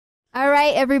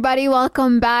right, everybody,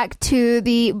 welcome back to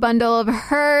the bundle of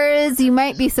hers. You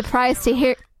might be surprised to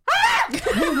hear... What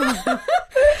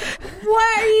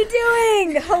are you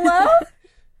doing? Hello?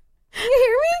 Can you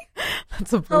hear me?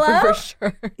 That's a boomer for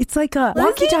sure. It's like a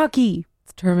walkie-talkie.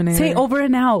 It's Terminator. Say over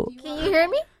and out. Can you hear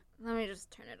me? Let me just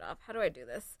turn it off. How do I do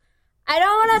this? I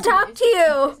don't want to talk to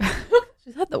you.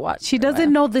 She's had the watch. She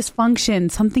doesn't know this function.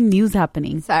 Something new's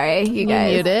happening. Sorry, you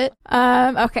guys. Mute it.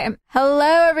 Okay.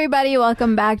 Hello, everybody.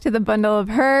 Welcome back to the bundle of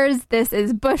hers. This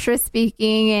is Bushra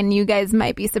speaking, and you guys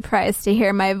might be surprised to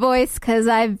hear my voice because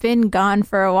I've been gone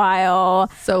for a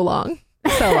while. So long.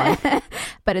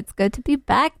 But it's good to be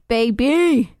back,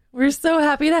 baby. We're so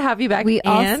happy to have you back. We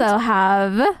also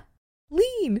have...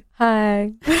 Leen.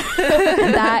 Hi.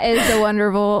 That is the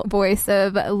wonderful voice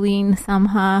of Leen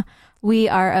Samha. We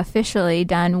are officially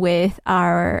done with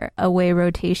our away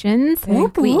rotations.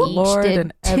 Thank we the each Lord did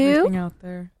and 2. everything out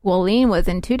there. Well, Leen was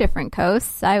in 2 different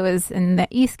coasts. I was in the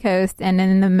East Coast and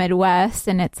in the Midwest,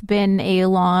 and it's been a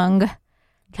long,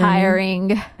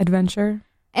 tiring adventure.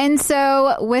 And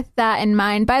so with that in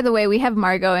mind, by the way, we have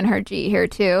Margaux and Harjit here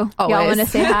too. Always. Y'all want to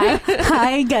say hi?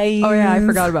 Hi, guys. Oh, yeah, I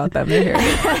forgot about them. They're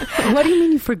here. What do you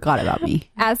mean you forgot about me?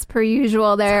 As per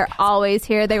usual, they're always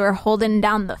here. They were holding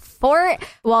down the fort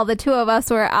while the 2 of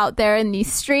us were out there in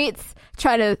these streets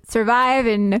trying to survive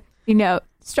and,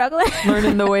 struggling.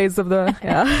 Learning the ways of the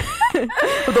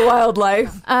of the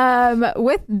wildlife.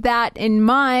 With that in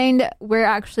mind, we're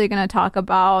actually going to talk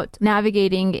about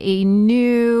navigating a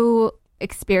new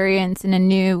experience in a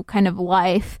new kind of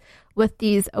life with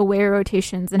these away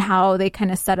rotations and how they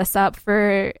kind of set us up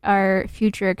for our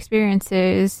future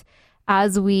experiences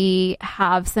as we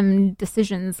have some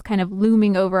decisions kind of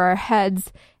looming over our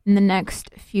heads in the next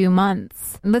few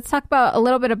months. Let's talk about a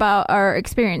little bit about our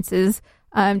experiences.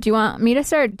 Do you want me to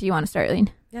start? Do you want to start, Leen?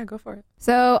 Yeah, go for it.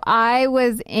 So I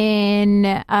was in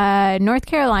North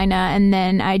Carolina, and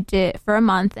then I did for a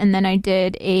month, and then I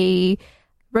did a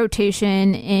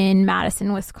rotation in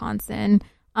Madison, Wisconsin.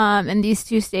 And these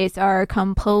 2 states are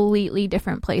completely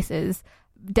different places.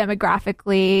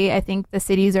 Demographically, I think the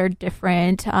cities are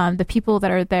different. The people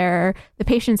that are there, the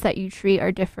patients that you treat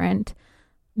are different.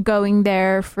 Going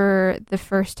there for the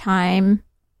first time,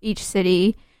 each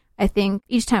city, I think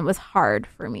each time was hard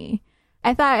for me.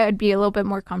 I thought I would be a little bit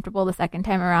more comfortable the second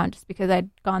time around just because I'd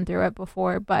gone through it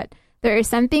before. But there is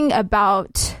something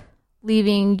about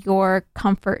leaving your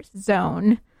comfort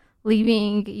zone,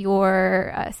 leaving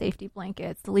your safety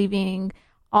blankets, leaving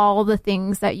all the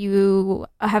things that you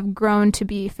have grown to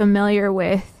be familiar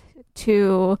with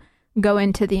to go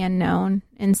into the unknown.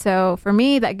 And so for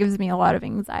me, that gives me a lot of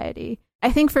anxiety.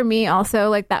 I think for me also,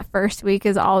 like that first week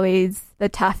is always the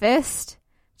toughest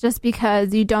just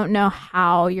because you don't know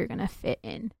how you're going to fit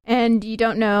in. And you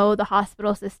don't know the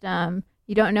hospital system.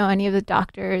 You don't know any of the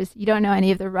doctors. You don't know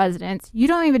any of the residents. You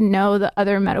don't even know the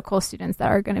other medical students that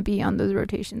are going to be on those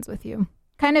rotations with you.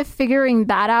 Kind of figuring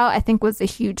that out, I think, was a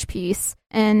huge piece.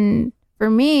 And for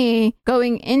me,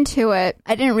 going into it,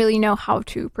 I didn't really know how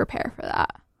to prepare for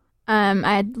that.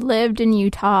 I had lived in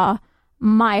Utah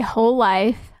my whole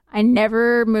life. I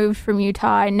never moved from Utah.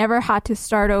 I never had to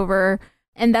start over.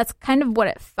 And that's kind of what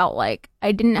it felt like.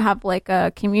 I didn't have like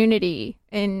a community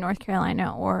in North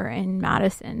Carolina or in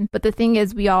Madison. But the thing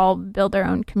is, we all build our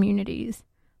own communities.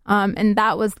 And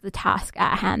that was the task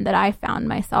at hand that I found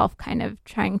myself kind of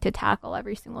trying to tackle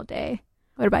every single day.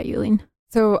 What about you, Leen?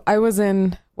 So I was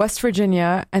in West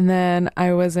Virginia and then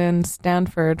I was in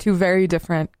Stanford, 2 very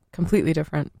different, completely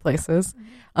different places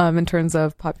in terms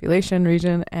of population,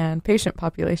 region, and patient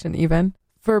population even.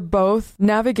 For both,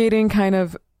 navigating kind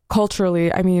of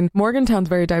culturally, I mean, Morgantown's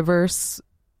very diverse,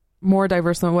 more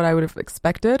diverse than what I would have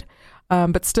expected.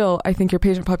 But still, I think your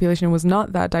patient population was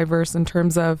not that diverse in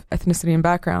terms of ethnicity and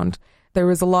background. There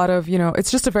was a lot of,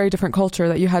 it's just a very different culture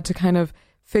that you had to kind of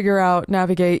figure out,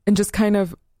 navigate, and just kind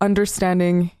of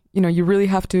understanding, you really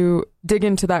have to dig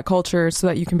into that culture so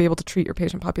that you can be able to treat your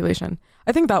patient population.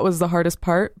 I think that was the hardest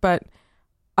part, but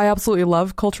I absolutely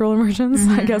love cultural immersions,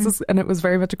 I guess, and it was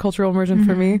very much a cultural immersion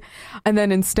for me. And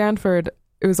then in Stanford,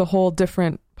 it was a whole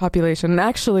different population. And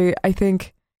actually, I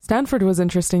think Stanford was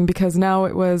interesting because now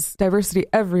it was diversity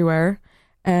everywhere.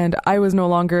 And I was no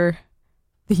longer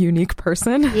the unique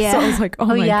person. Yeah. So I was like, oh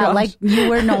my gosh. Like you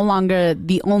were no longer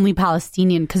the only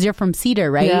Palestinian because you're from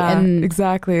Cedar, right? Yeah,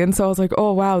 exactly. And so I was like,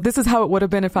 oh, wow, this is how it would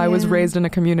have been if I was raised in a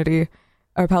community,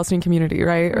 a Palestinian community,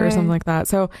 right? Or something like that.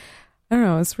 So I don't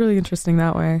know. It's really interesting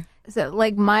that way. So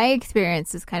like my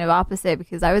experience is kind of opposite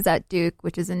because I was at Duke,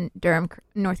 which is in Durham,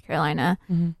 North Carolina.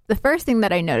 The first thing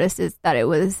that I noticed is that it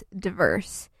was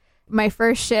diverse. My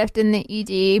first shift in the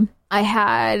ED, I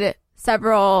had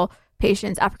several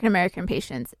patients, African American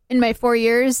patients. In my 4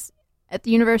 years at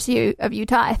the University of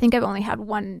Utah, I think I've only had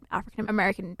one African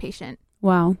American patient.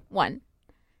 Wow. One.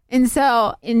 And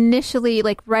so initially,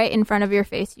 like right in front of your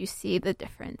face, you see the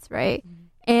difference, right?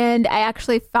 And I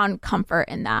actually found comfort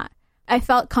in that. I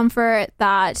felt comfort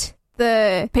that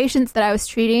the patients that I was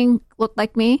treating looked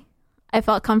like me. I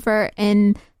felt comfort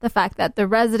in the fact that the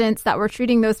residents that were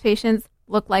treating those patients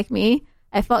looked like me.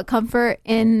 I felt comfort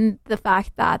in the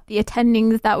fact that the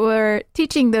attendings that were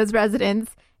teaching those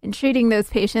residents and treating those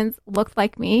patients looked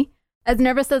like me. As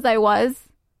nervous as I was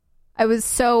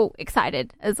so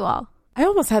excited as well. I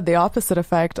almost had the opposite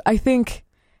effect. I think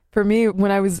for me,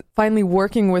 when I was finally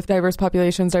working with diverse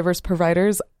populations, diverse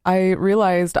providers, I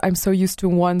realized I'm so used to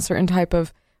one certain type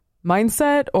of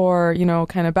mindset or,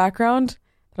 kind of background.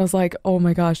 I was like, oh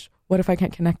my gosh, what if I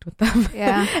can't connect with them?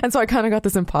 Yeah. And so I kind of got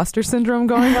this imposter syndrome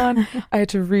going on. I had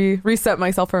to reset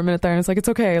myself for a minute there. And it's like, it's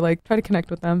okay. Like, try to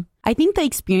connect with them. I think the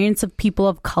experience of people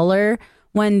of color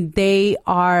when they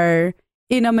are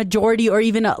in a majority or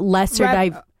even a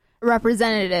lesser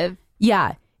representative.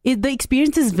 Yeah. The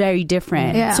experience is very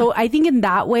different. Yeah. So I think in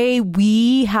that way,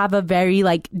 we have a very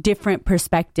different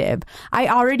perspective. I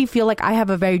already feel like I have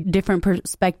a very different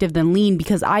perspective than Leen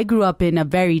because I grew up in a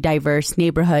very diverse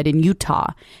neighborhood in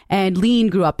Utah and Leen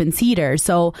grew up in Cedar.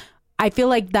 So I feel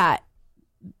like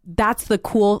that's the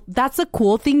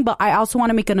cool thing. But I also want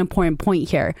to make an important point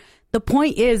here. The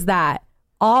point is that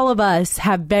all of us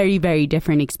have very, very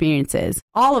different experiences.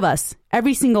 All of us,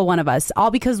 every single one of us, all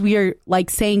because we are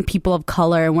saying people of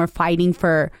color and we're fighting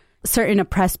for certain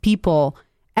oppressed people.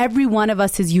 Every one of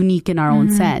us is unique in our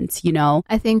own sense,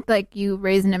 I think you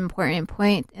raise an important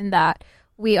point in that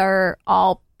we are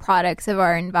all products of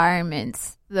our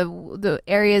environments. The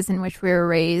areas in which we were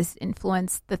raised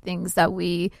influence the things that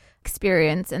we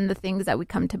experience and the things that we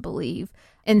come to believe.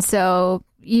 And so,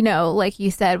 like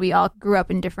you said, we all grew up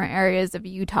in different areas of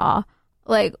Utah.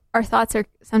 Our thoughts are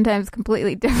sometimes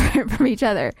completely different from each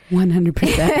other.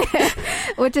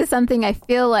 100%. Which is something I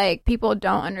feel like people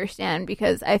don't understand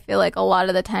because I feel like a lot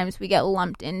of the times we get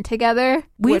lumped in together.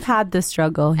 We've had this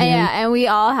struggle here. Yeah, and we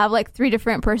all have 3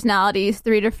 different personalities,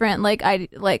 3 different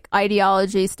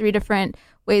ideologies, 3 different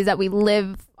ways that we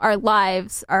live our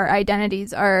lives. Our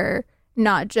identities are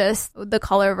not just the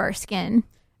color of our skin.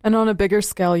 And on a bigger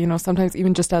scale, sometimes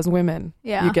even just as women,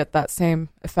 you get that same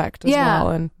effect as well.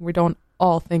 And we don't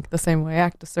all think the same way,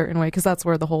 act a certain way, because that's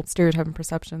where the whole stereotype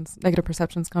and negative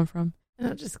perceptions come from. And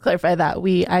I'll just clarify that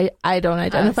I don't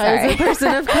identify as a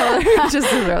person of color, just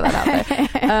to throw that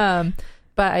out there.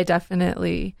 But I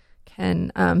definitely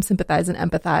can sympathize and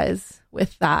empathize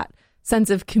with that sense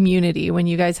of community when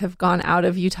you guys have gone out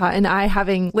of Utah. And I,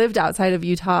 having lived outside of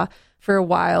Utah for a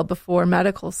while before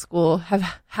medical school,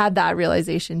 have had that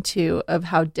realization too of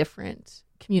how different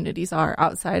communities are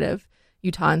outside of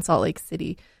Utah and Salt Lake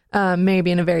City.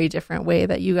 Maybe in a very different way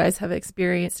that you guys have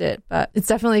experienced it. But it's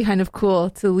definitely kind of cool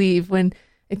to leave when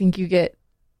I think you get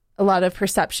a lot of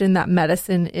perception that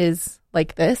medicine is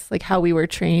like this, like how we were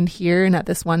trained here and at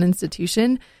this one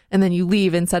institution. And then you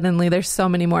leave and suddenly there's so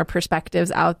many more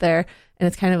perspectives out there and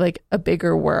it's kind of like a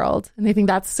bigger world. And I think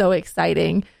that's so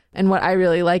exciting. And what I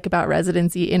really like about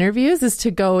residency interviews is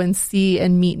to go and see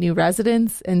and meet new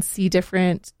residents and see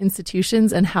different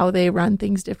institutions and how they run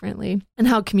things differently and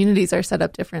how communities are set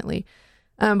up differently.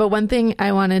 But one thing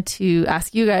I wanted to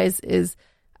ask you guys is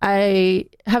I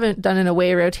haven't done an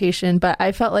away rotation, but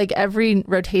I felt like every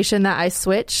rotation that I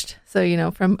switched,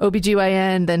 so, from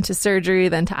OBGYN, then to surgery,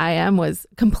 then to IM, was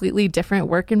completely different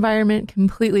work environment,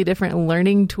 completely different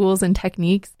learning tools and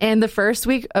techniques. And the first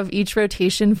week of each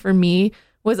rotation for me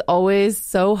was always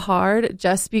so hard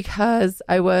just because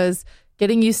I was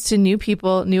getting used to new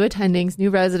people, new attendings,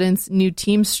 new residents, new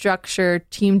team structure,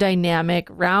 team dynamic,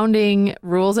 rounding,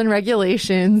 rules and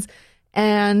regulations,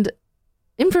 and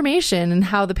information and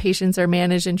how the patients are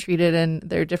managed and treated and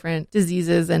their different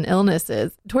diseases and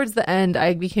illnesses. Towards the end,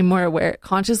 I became more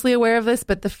consciously aware of this,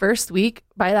 but the first week,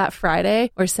 by that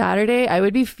Friday or Saturday, I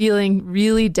would be feeling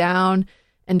really down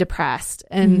and depressed.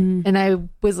 And I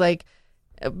was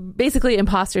basically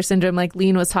imposter syndrome, like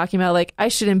Leen was talking about, I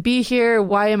shouldn't be here.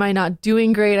 Why am I not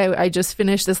doing great? I just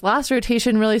finished this last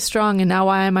rotation really strong. And now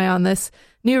why am I on this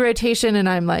new rotation? And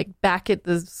I'm back at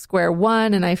the square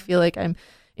one and I feel like I'm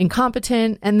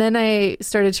incompetent. And then I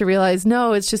started to realize,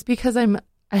 no, it's just because I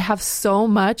have so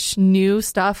much new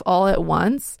stuff all at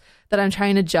once that I'm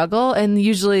trying to juggle. And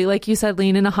usually, like you said,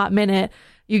 Leen, in a hot minute,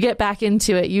 you get back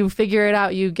into it, you figure it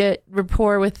out, you get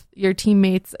rapport with your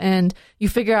teammates and you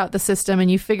figure out the system and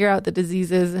you figure out the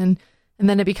diseases and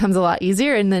then it becomes a lot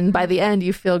easier. And then by the end,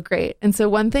 you feel great. And so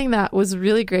one thing that was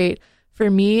really great for for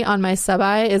me on my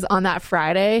sub-I is on that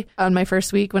Friday on my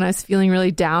first week when I was feeling really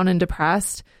down and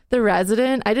depressed. The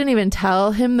resident, I didn't even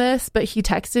tell him this, but he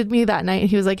texted me that night and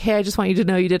he was like, hey, I just want you to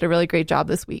know you did a really great job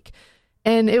this week.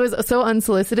 And it was so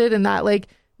unsolicited, and that like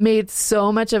made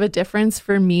so much of a difference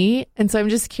for me. And so I'm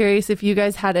just curious if you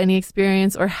guys had any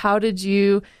experience, or how did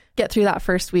you get through that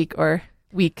first week or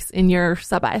weeks in your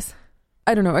sub-Is?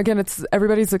 I don't know. Again,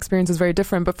 everybody's experience is very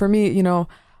different. But for me, you know,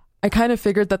 I kind of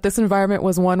figured that this environment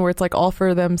was one where it's like all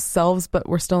for themselves, but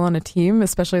we're still on a team.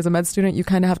 Especially as a med student, you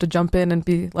kind of have to jump in and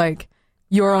be like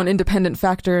your own independent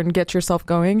factor and get yourself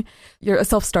going. You're a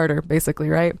self-starter, basically,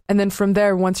 right? And then from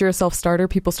there, once you're a self-starter,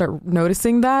 people start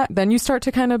noticing that. Then you start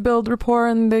to kind of build rapport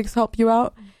and they help you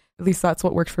out. At least that's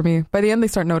what worked for me. By the end, they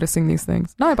start noticing these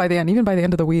things. Not by the end, even by the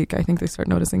end of the week, I think they start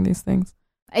noticing these things.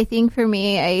 I think for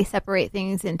me, I separate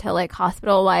things into like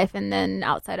hospital life and then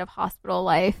outside of hospital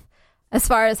life. As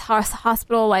far as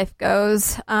hospital life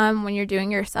goes, when you're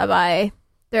doing your sub-I,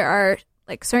 there are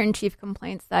like certain chief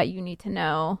complaints that you need to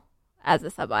know as a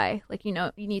sub-I. Like, you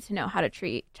know, you need to know how to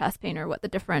treat chest pain, or what the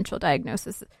differential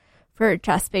diagnosis for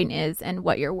chest pain is and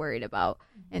what you're worried about.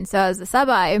 And so as a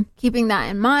sub-I, keeping that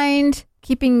in mind,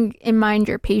 keeping in mind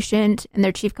your patient and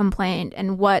their chief complaint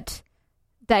and what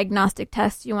diagnostic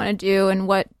tests you want to do and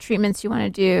what treatments you want to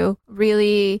do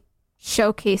really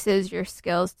showcases your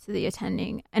skills to the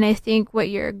attending. And I think what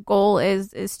your goal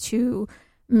is to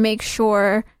make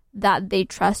sure that they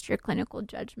trust your clinical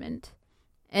judgment.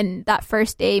 And that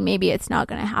first day, maybe it's not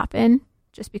going to happen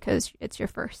just because it's your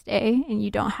first day and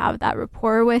you don't have that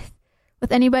rapport with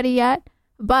anybody yet.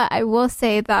 But I will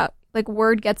say that like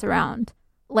word gets around.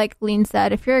 Like Leen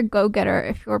said, if you're a go-getter,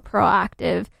 if you're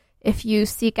proactive, if you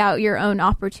seek out your own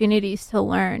opportunities to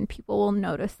learn, people will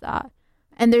notice that.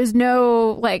 And there's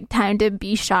no like time to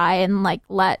be shy and like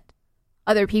let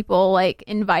other people like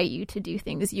invite you to do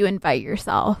things. You invite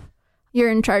yourself.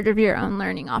 You're in charge of your own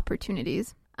learning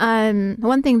opportunities.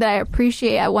 One thing that I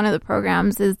appreciate at one of the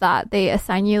programs is that they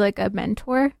assign you like a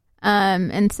mentor.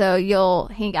 And so you'll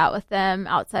hang out with them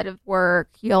outside of work.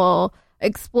 You'll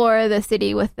explore the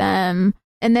city with them.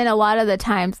 And then a lot of the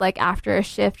times, like after a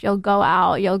shift, you'll go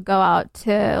out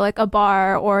to like a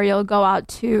bar, or you'll go out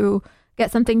to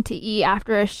get something to eat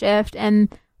after a shift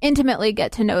and intimately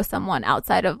get to know someone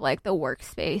outside of like the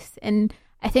workspace. And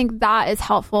I think that is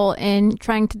helpful in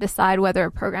trying to decide whether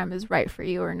a program is right for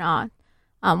you or not.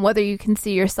 Whether you can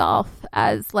see yourself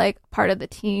as like part of the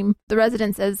team, the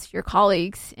residents as your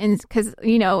colleagues. And because,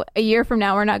 you know, a year from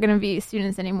now, we're not going to be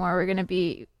students anymore. We're going to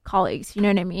be colleagues. You know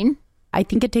what I mean? I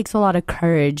think it takes a lot of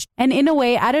courage. And in a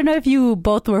way, I don't know if you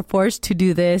both were forced to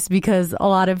do this, because a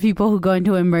lot of people who go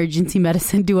into emergency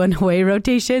medicine do an away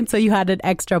rotation. So you had an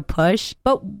extra push.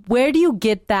 But where do you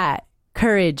get that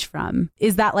courage from?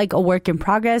 Is that like a work in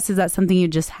progress? Is that something you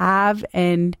just have?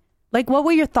 And like, what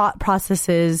were your thought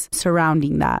processes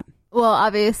surrounding that? Well,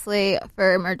 obviously,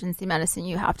 for emergency medicine,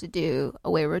 you have to do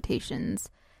away rotations.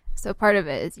 So part of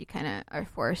it is you kind of are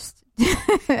forced.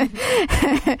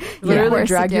 Literally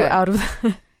drag you out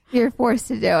of You're forced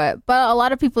to do it. But a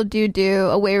lot of people do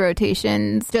away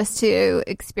rotations just to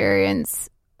experience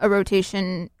a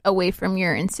rotation away from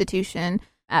your institution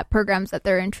at programs that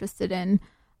they're interested in.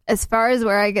 As far as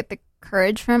where I get the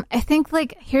courage from, I think,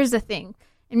 like, here's the thing.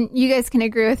 And you guys can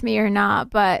agree with me or not,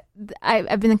 but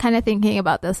I've been kind of thinking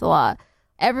about this a lot.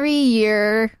 Every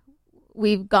year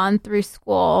we've gone through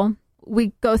school,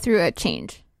 we go through a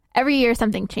change. Every year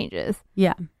something changes.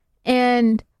 Yeah.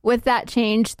 And with that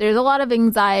change, there's a lot of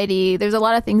anxiety. There's a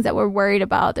lot of things that we're worried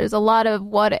about. There's a lot of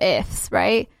what ifs,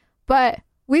 right? But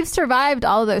we've survived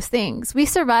all of those things. We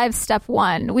survived step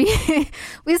one. We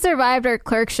survived our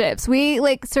clerkships. We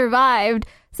survived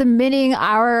submitting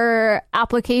our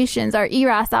applications, our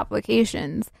ERAS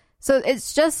applications. So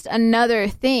it's just another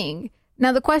thing.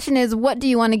 Now the question is, what do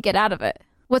you want to get out of it?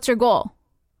 What's your goal?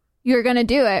 You're going to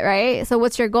do it, right? So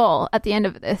what's your goal at the end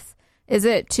of this? Is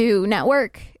it to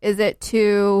network? Is it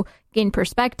to gain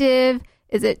perspective?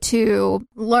 Is it to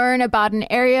learn about an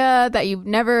area that you've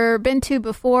never been to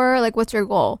before? Like, what's your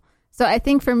goal? So I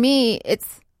think for me,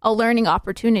 it's a learning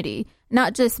opportunity,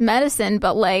 not just medicine,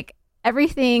 but like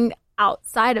everything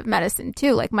outside of medicine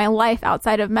too, like my life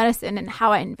outside of medicine and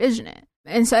how I envision it.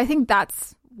 And so I think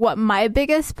that's what my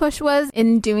biggest push was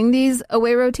in doing these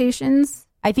away rotations.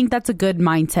 I think that's a good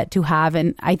mindset to have.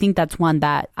 And I think that's one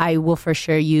that I will for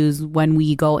sure use when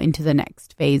we go into the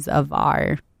next phase of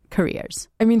our careers.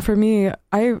 I mean, for me,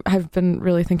 I have been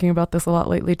really thinking about this a lot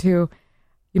lately too.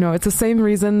 You know, it's the same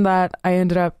reason that I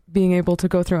ended up being able to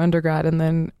go through undergrad and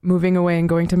then moving away and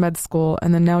going to med school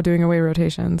and then now doing away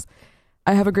rotations.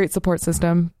 I have a great support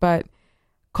system, but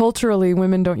culturally,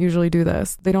 women don't usually do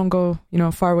this. They don't go,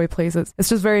 faraway places. It's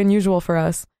just very unusual for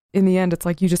us. In the end, it's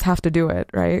like, you just have to do it,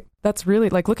 right? That's really,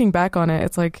 like, looking back on it,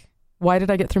 it's like, why did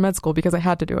I get through med school? Because I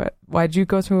had to do it. Why did you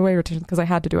go through away rotation? Because I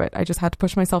had to do it. I just had to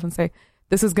push myself and say,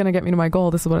 this is going to get me to my goal.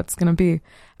 This is what it's going to be.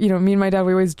 Me and my dad,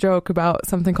 we always joke about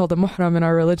something called a muhram in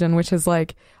our religion, which is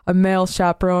like a male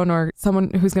chaperone or someone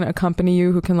who's going to accompany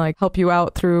you, who can like help you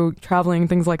out through traveling,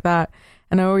 things like that.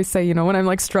 And I always say, when I'm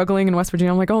like struggling in West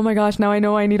Virginia, I'm like, oh my gosh, now I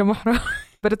know I need a muhram.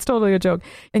 But it's totally a joke.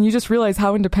 And you just realize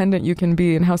how independent you can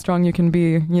be and how strong you can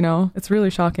be, It's really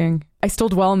shocking. I still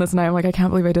dwell on this and I'm like, I can't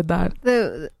believe I did that.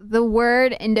 The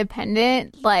word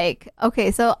independent, like, okay,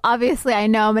 so obviously I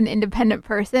know I'm an independent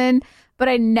person, but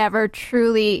I never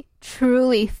truly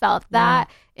felt that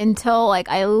until like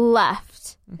I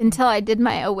left, until I did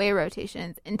my away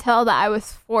rotations, until that I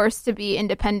was forced to be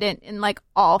independent in like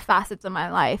all facets of my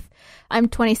life. I'm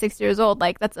 26 years old.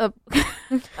 Like that's a...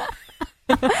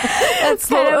 That's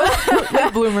kind of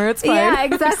late bloomer. It's fine. Yeah,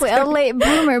 exactly. A late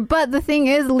bloomer. But the thing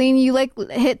is, Leen, you like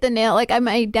hit the nail. Like I'm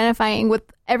identifying with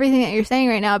everything that you're saying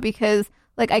right now because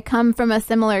like I come from a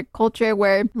similar culture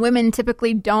where women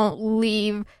typically don't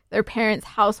leave their parents'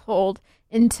 household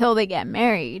until they get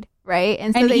married. Right.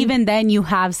 And even then you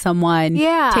have someone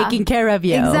taking care of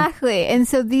you. Exactly. And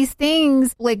so these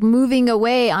things like moving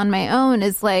away on my own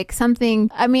is like something,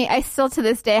 I mean, I still to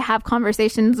this day have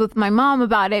conversations with my mom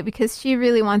about it because she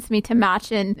really wants me to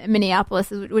match in Minneapolis,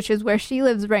 which is where she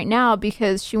lives right now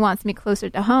because she wants me closer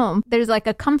to home. There's like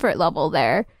a comfort level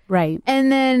there. Right. And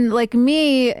then like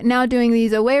me now doing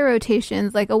these away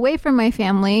rotations, like away from my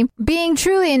family, being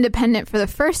truly independent for the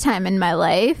first time in my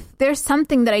life, there's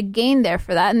something that I gained there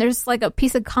for that. And there's like a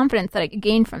piece of confidence that I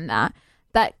gained from that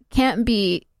can't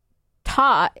be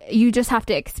taught. You just have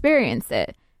to experience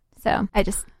it. So I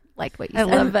just like what you said.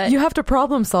 I love it. You have to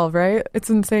problem solve, right? It's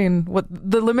insane what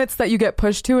the limits that you get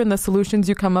pushed to and the solutions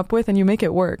you come up with and you make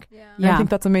it work. Yeah. I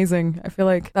think that's amazing. I feel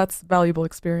like that's valuable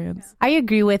experience. Yeah. I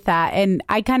agree with that. And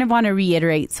I kind of want to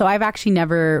reiterate. So I've actually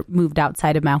never moved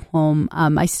outside of my home.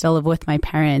 I still live with my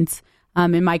parents.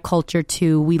 In my culture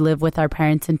too, we live with our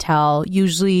parents until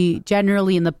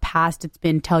generally in the past, it's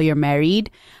been till you're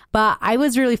married. But I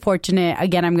was really fortunate.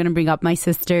 Again, I'm going to bring up my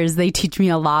sisters. They teach me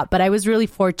a lot, but I was really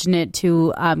fortunate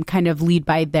to kind of lead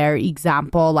by their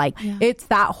example. It's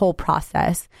that whole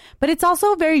process, but it's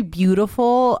also a very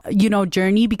beautiful,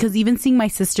 journey because even seeing my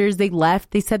sisters, they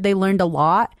left, they said they learned a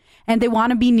lot and they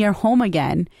want to be near home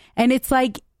again. And it's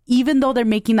like, even though they're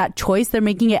making that choice, they're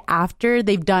making it after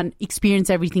they've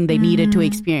experienced everything they needed to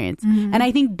experience. Mm-hmm. And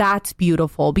I think that's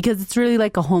beautiful because it's really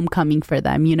like a homecoming for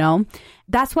them,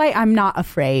 That's why I'm not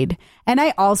afraid. And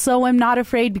I also am not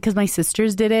afraid because my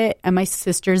sisters did it and my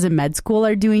sisters in med school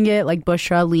are doing it, like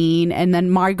Bushra, Leen, and then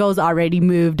Margaux's already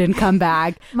moved and come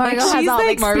back. Margaux has all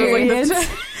the experience.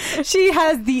 She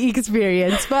has the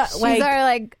experience, but she's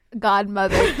our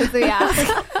godmother because we ask.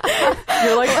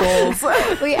 You're like goals.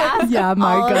 We ask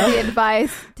all of the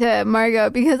advice to Margaux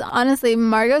because honestly,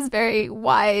 Margaux's very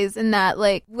wise in that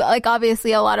like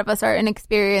obviously a lot of us are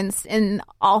inexperienced in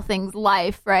all things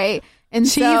life, right? And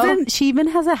she even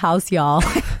has a house, y'all.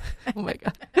 Oh my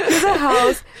God. She has a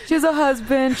house. She has a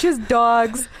husband. She has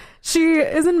dogs. She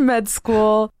is in med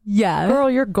school. Yeah. Girl,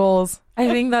 your goals. I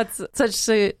think that's such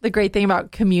the great thing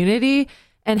about community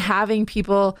and having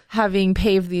people having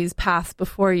paved these paths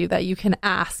before you that you can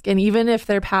ask. And even if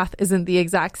their path isn't the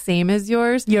exact same as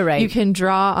yours, you're right. You can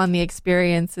draw on the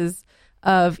experiences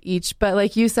of each. But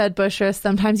like you said, Bushra,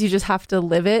 sometimes you just have to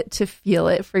live it to feel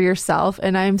it for yourself.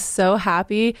 And I'm so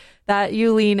happy that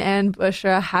you, Leen, and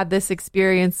Bushra had this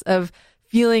experience of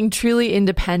feeling truly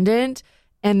independent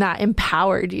and that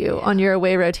empowered you on your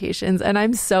away rotations. And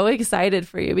I'm so excited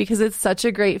for you because it's such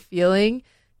a great feeling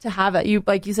to have it. You,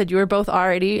 like you said, you were both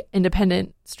already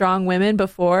independent, strong women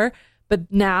before,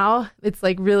 but now it's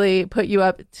like really put you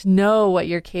up to know what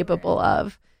you're capable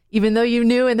of, even though you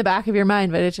knew in the back of your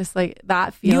mind, but it's just like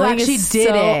that feeling. You actually did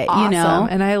so it, awesome.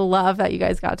 And I love that you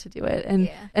guys got to do it. And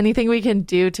anything we can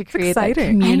do to create that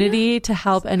community to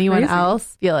help anyone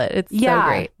else feel it. It's so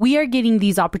great. We are getting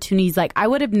these opportunities. Like I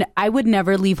would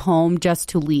never leave home just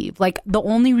to leave. Like the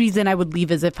only reason I would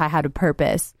leave is if I had a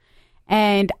purpose.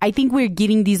 And I think we're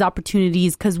getting these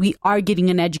opportunities because we are getting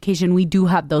an education. We do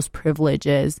have those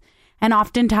privileges. And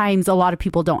oftentimes a lot of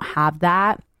people don't have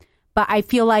that. But I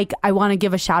feel like I want to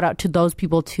give a shout out to those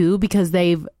people too, because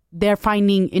they're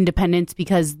finding independence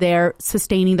because they're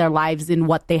sustaining their lives in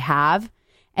what they have.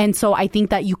 And so I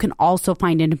think that you can also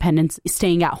find independence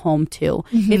staying at home too.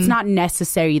 Mm-hmm. It's not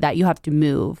necessary that you have to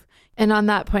move. And on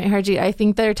that point, Harjit, I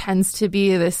think there tends to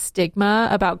be this stigma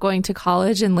about going to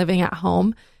college and living at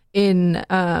home in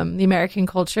the American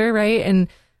culture, right? And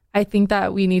I think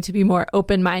that we need to be more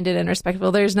open-minded and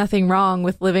respectful. There's nothing wrong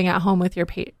with living at home with your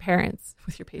parents,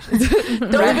 with your patients.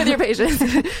 Don't live with your patients.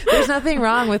 There's nothing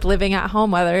wrong with living at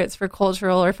home, whether it's for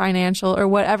cultural or financial or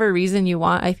whatever reason you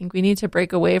want. I think we need to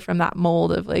break away from that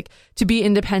mold of like, to be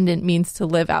independent means to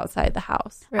live outside the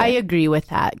house. Right. I agree with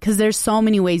that because there's so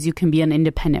many ways you can be an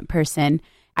independent person.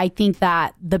 I think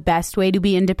that the best way to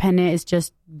be independent is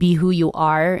just be who you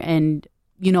are and,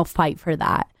 fight for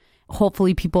that.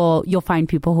 Hopefully you'll find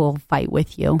people who will fight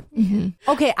with you. Mm-hmm.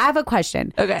 Okay, I have a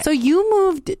question. Okay. So you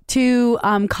moved to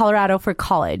Colorado for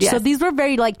college. Yes. So these were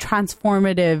very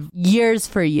transformative years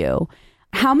for you.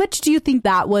 How much do you think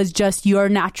that was just your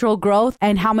natural growth?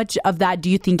 And how much of that do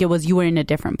you think it was you were in a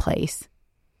different place?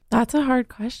 That's a hard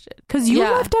question. Because you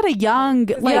left at a young...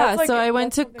 so I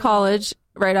went to college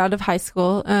right out of high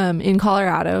school in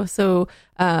Colorado. So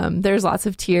there's lots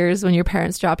of tears when your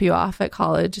parents drop you off at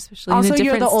college, especially also, in a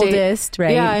different you're the state. oldest,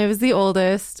 right? Yeah, I was the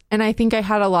oldest. And I think I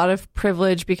had a lot of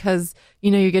privilege because,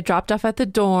 you get dropped off at the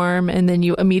dorm and then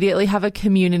you immediately have a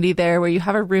community there where you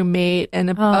have a roommate and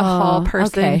a hall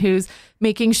person who's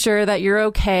making sure that you're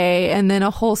okay. And then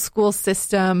a whole school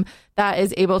system that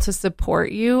is able to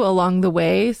support you along the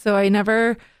way. So I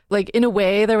never... in a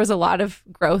way, there was a lot of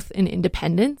growth in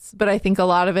independence, but I think a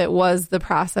lot of it was the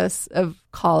process of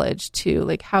college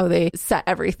too, how they set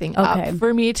everything up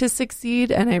for me to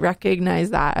succeed. And I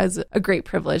recognize that as a great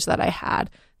privilege that I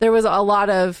had. There was a lot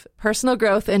of personal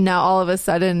growth, and now all of a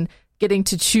sudden getting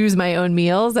to choose my own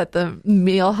meals at the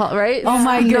meal hall, right? Oh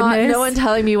my goodness. No one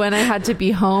telling me when I had to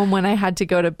be home, when I had to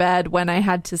go to bed, when I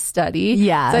had to study.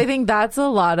 Yeah. So I think that's a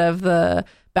lot of the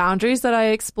boundaries that I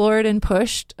explored and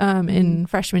pushed in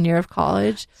freshman year of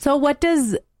college. So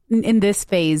in this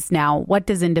phase now, what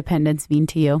does independence mean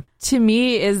to you? To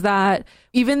me is that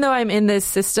even though I'm in this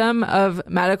system of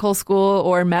medical school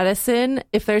or medicine,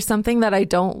 if there's something that I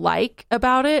don't like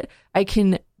about it, I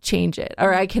can change it,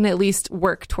 or I can at least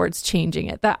work towards changing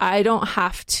it. That I don't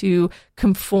have to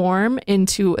conform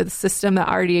into a system that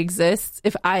already exists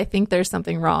if I think there's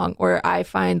something wrong or I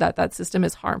find that system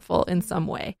is harmful in some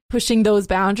way. Pushing those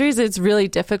boundaries, it's really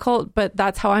difficult, but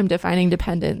that's how I'm defining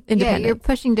independence. Yeah, you're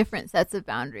pushing different sets of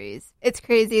boundaries. It's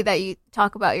crazy that you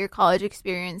talk about your college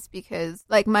experience because,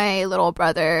 my little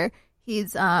brother,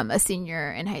 he's a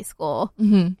senior in high school.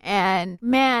 Mm-hmm. And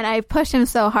man, I pushed him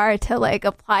so hard to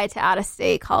apply to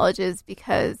out-of-state colleges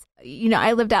because,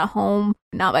 I lived at home,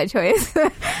 not by choice,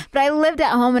 but I lived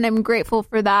at home and I'm grateful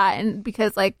for that. And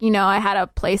because I had a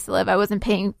place to live, I wasn't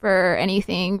paying for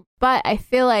anything, but I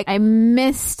feel like I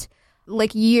missed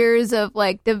years of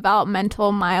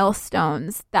developmental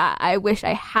milestones that I wish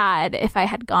I had if I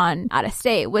had gone out of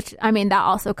state, which that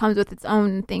also comes with its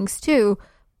own things too.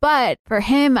 But for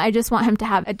him, I just want him to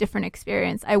have a different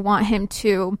experience. I want him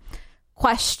to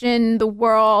question the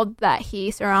world that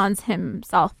he surrounds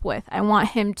himself with. I want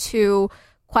him to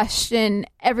question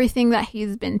everything that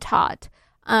he's been taught.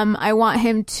 I want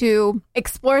him to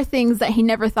explore things that he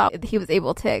never thought he was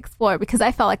able to explore because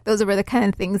I felt like those were the kind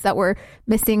of things that were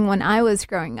missing when I was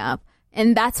growing up.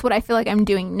 And that's what I feel like I'm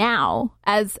doing now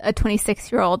as a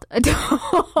 26-year-old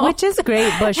adult. Which is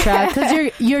great, Bushra,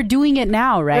 because you're doing it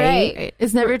now, right?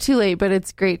 It's never too late, but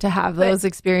it's great to have those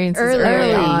experiences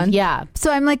early on. Yeah. So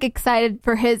I'm excited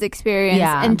for his experience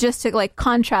and just to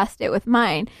contrast it with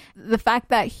mine. The fact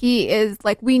that he is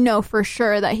we know for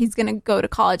sure that he's going to go to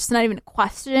college. It's not even a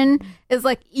question. Is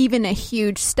even a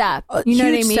huge step. You know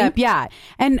what I mean? Step, yeah.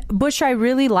 And Bushra, I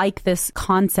really like this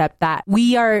concept that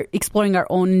we are exploring our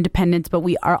own independence, but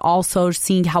we are also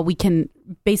seeing how we can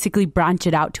basically branch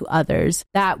it out to others.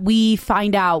 That we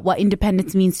find out what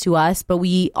independence means to us, but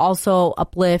we also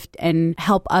uplift and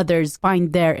help others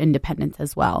find their independence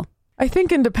as well. I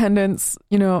think independence,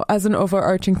 as an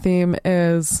overarching theme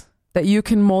is that you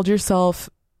can mold yourself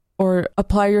or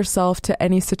apply yourself to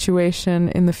any situation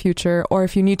in the future, or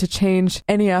if you need to change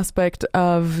any aspect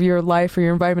of your life or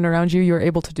your environment around you, you're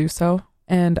able to do so.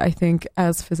 And I think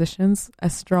as physicians,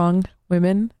 as strong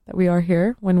women that we are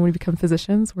here, when we become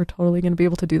physicians, we're totally going to be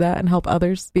able to do that and help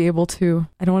others be able to,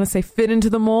 I don't want to say fit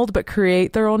into the mold, but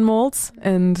create their own molds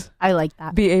and I like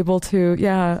that. Be able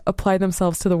to, apply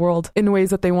themselves to the world in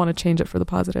ways that they want to change it for the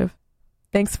positive.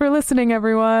 Thanks for listening,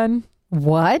 everyone.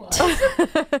 What?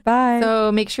 Bye.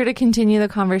 So make sure to continue the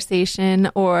conversation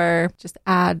or just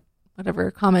add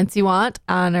whatever comments you want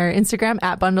on our Instagram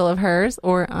at Bundle of Hers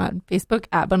or on Facebook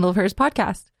at Bundle of Hers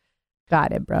Podcast.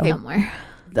 Got it, bro. Somewhere.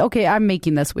 Okay, I'm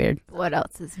making this weird. What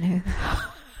else is new?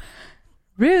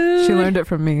 Rude. She learned it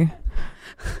from me.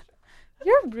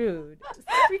 You're rude.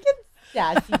 Freaking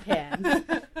sassy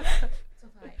pants.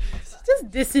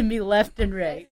 Just dissing me left and right.